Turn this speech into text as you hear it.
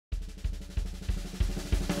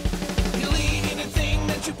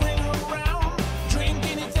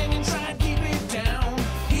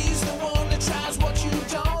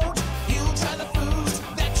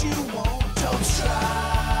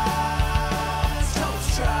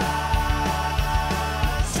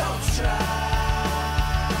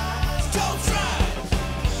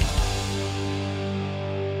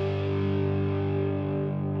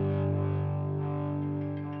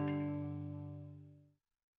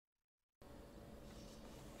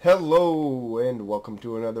Hello and welcome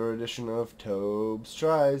to another edition of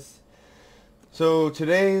TobesTries. So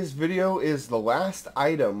today's video is the last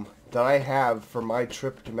item that I have for my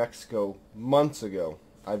trip to Mexico months ago.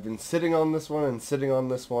 I've been sitting on this one and sitting on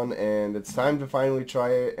this one, and it's time to finally try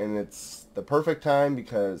it, and it's the perfect time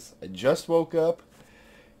because I just woke up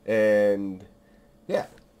and yeah,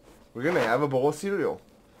 we're gonna have a bowl of cereal.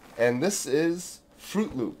 And this is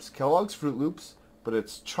Froot Loops, Kellogg's Froot Loops, but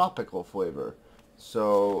it's tropical flavor.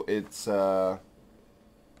 So it's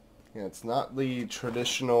it's not the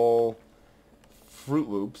traditional Froot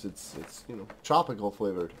Loops. It's tropical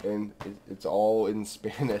flavored, and it's all in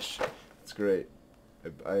Spanish. It's great.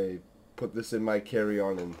 I put this in my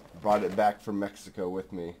carry-on and brought it back from Mexico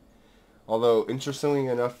with me. Although interestingly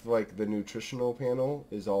enough, like the nutritional panel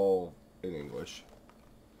is all in English.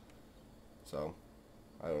 So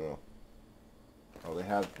I don't know. Oh, they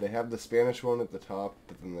have the Spanish one at the top,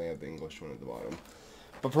 but then they have the English one at the bottom.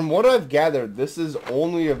 But from what I've gathered, this is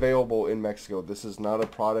only available in Mexico. This is not a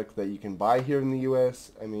product that you can buy here in the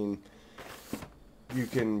U.S. I mean, you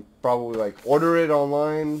can probably like order it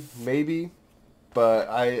online, maybe. But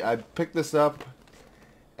I picked this up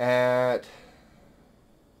at...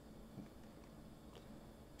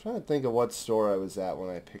 I'm trying to think of what store I was at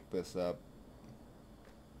when I picked this up.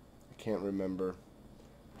 I can't remember.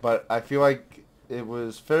 But I feel like it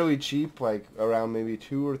was fairly cheap, like around maybe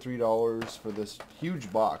 $2 or $3 for this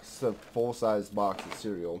huge box. It's a full-size box of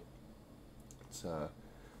cereal. It's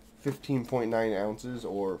 15.9 ounces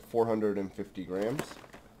or 450 grams.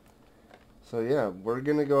 So yeah, we're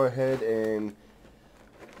gonna go ahead and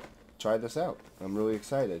try this out. I'm really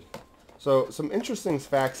excited. So some interesting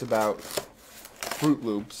facts about Froot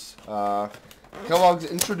Loops. Kellogg's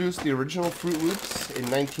introduced the original Froot Loops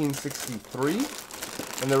in 1963.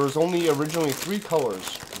 And there was only originally 3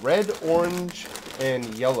 colors, red, orange, and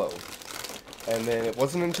yellow. And then it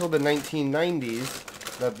wasn't until the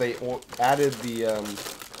 1990s that they added the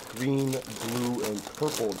green, blue, and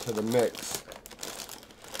purple to the mix.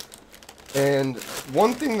 And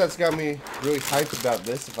one thing that's got me really hyped about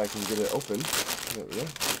this, if I can get it open, there we go.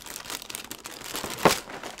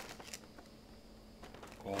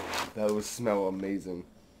 Oh, that would smell amazing.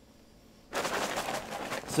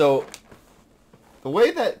 So, the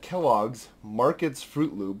way that Kellogg's markets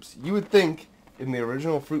Froot Loops, you would think in the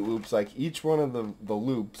original Froot Loops, like each one of the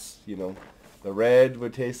loops, the red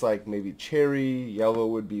would taste like maybe cherry, yellow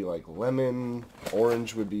would be like lemon,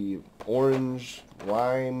 orange would be orange,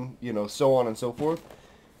 lime, so on and so forth.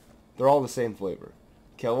 They're all the same flavor.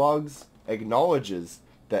 Kellogg's acknowledges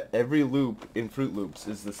that every loop in Froot Loops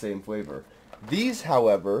is the same flavor. These,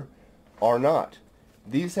 however, are not.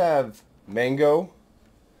 These have mango.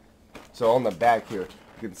 So on the back here,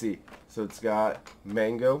 you can see. So it's got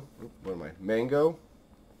mango, mango,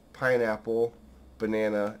 pineapple,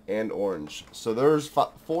 banana, and orange. So there's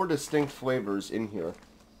 4 distinct flavors in here.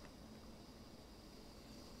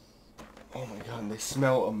 Oh my god, they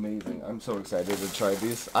smell amazing. I'm so excited to try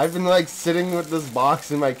these. I've been like sitting with this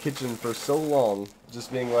box in my kitchen for so long,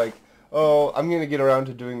 just being like, oh, I'm going to get around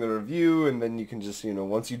to doing the review, and then you can just,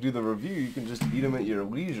 once you do the review, you can just eat them at your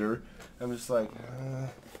leisure. I'm just like,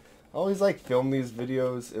 I always like film these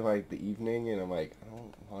videos in like the evening, and I'm like, I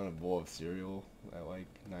don't want a bowl of cereal at like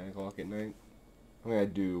 9 o'clock at night. I mean, I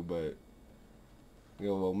do, but we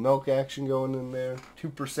got a little milk action going in there.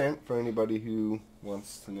 2% for anybody who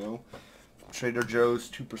wants to know. Trader Joe's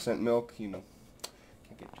 2% milk, can't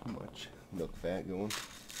get too much milk fat going.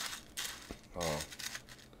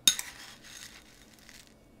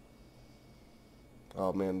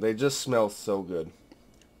 Oh man, they just smell so good.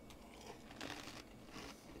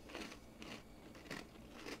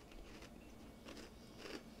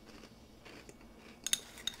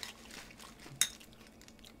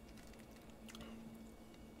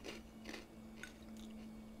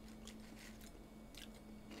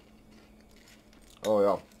 Oh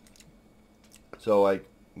yeah. So like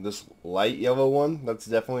this light yellow one, that's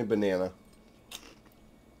definitely banana.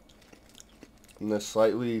 And this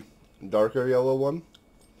slightly darker yellow one,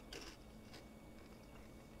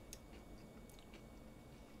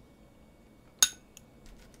 I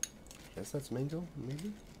guess that's mango,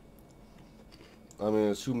 maybe? I'm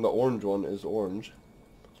gonna assume the orange one is orange.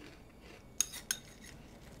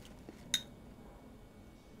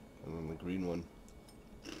 And then the green one.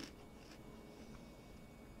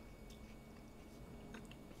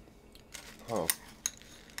 Oh.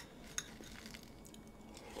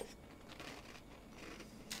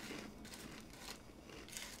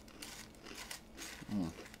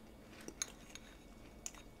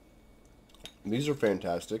 These are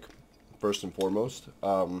fantastic, first and foremost.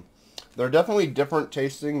 They're definitely different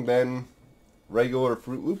tasting than regular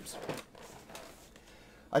Froot Loops.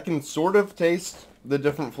 I can sort of taste the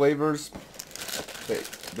different flavors.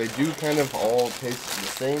 They do kind of all taste the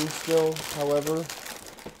same still, however.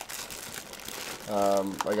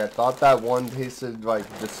 Like I thought that one tasted like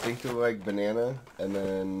distinctly like banana, and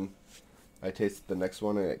then I tasted the next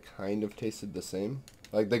one and it kind of tasted the same.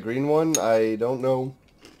 Like the green one, I don't know.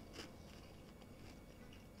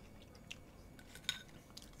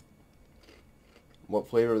 What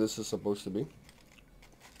flavor this is supposed to be.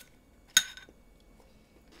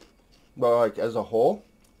 But like as a whole,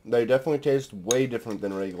 they definitely taste way different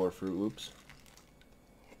than regular Froot Loops.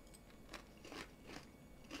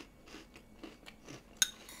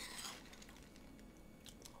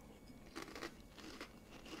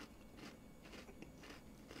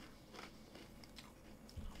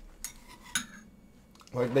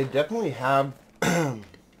 Like they definitely have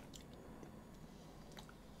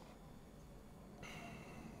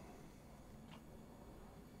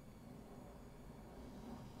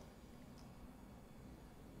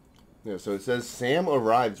yeah, so it says Sam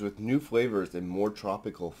arrives with new flavors and more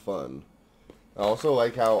tropical fun. I also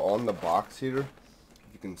like how on the box here,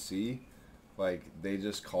 you can see, like, they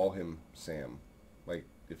just call him Sam. Like,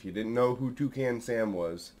 if you didn't know who Toucan Sam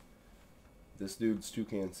was, this dude's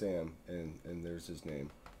Toucan Sam, and there's his name.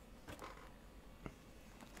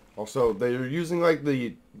 Also, they're using, like,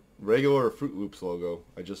 the regular Froot Loops logo,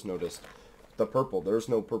 I just noticed. The purple, there's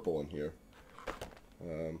no purple in here.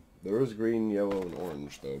 There is green, yellow, and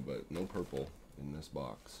orange, though, but no purple in this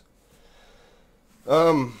box.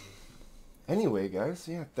 Anyway, guys,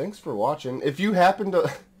 yeah, thanks for watching. If you happen to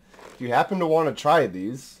want to try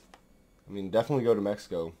these, I mean, definitely go to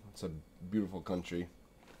Mexico. It's a beautiful country.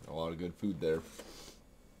 A lot of good food there.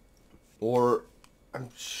 Or, I'm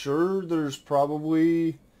sure there's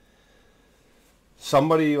probably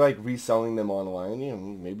somebody, like, reselling them online. You know,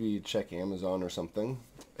 maybe check Amazon or something.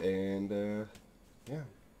 And, yeah.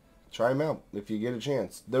 Try them out if you get a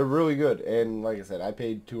chance. They're really good. And like I said, I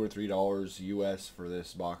paid $2 or $3 US for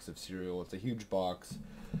this box of cereal. It's a huge box.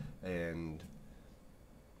 And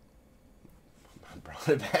I brought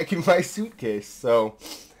it back in my suitcase. So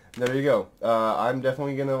there you go. I'm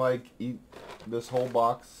definitely going to like eat this whole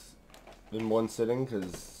box in one sitting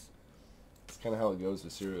because it's kind of how it goes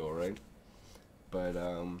with cereal, right? But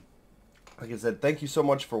like I said, thank you so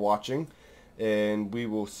much for watching. And we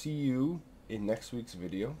will see you in next week's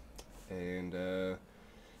video. And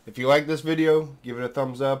if you like this video, give it a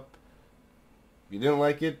thumbs up. If you didn't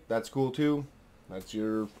like it, that's cool too. That's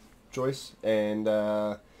your choice. And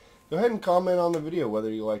go ahead and comment on the video whether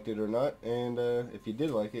you liked it or not. And if you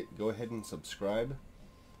did like it, go ahead and subscribe.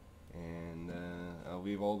 And I'll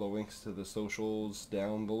leave all the links to the socials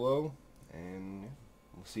down below. And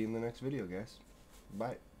we'll see you in the next video, guys.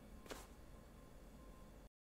 Bye.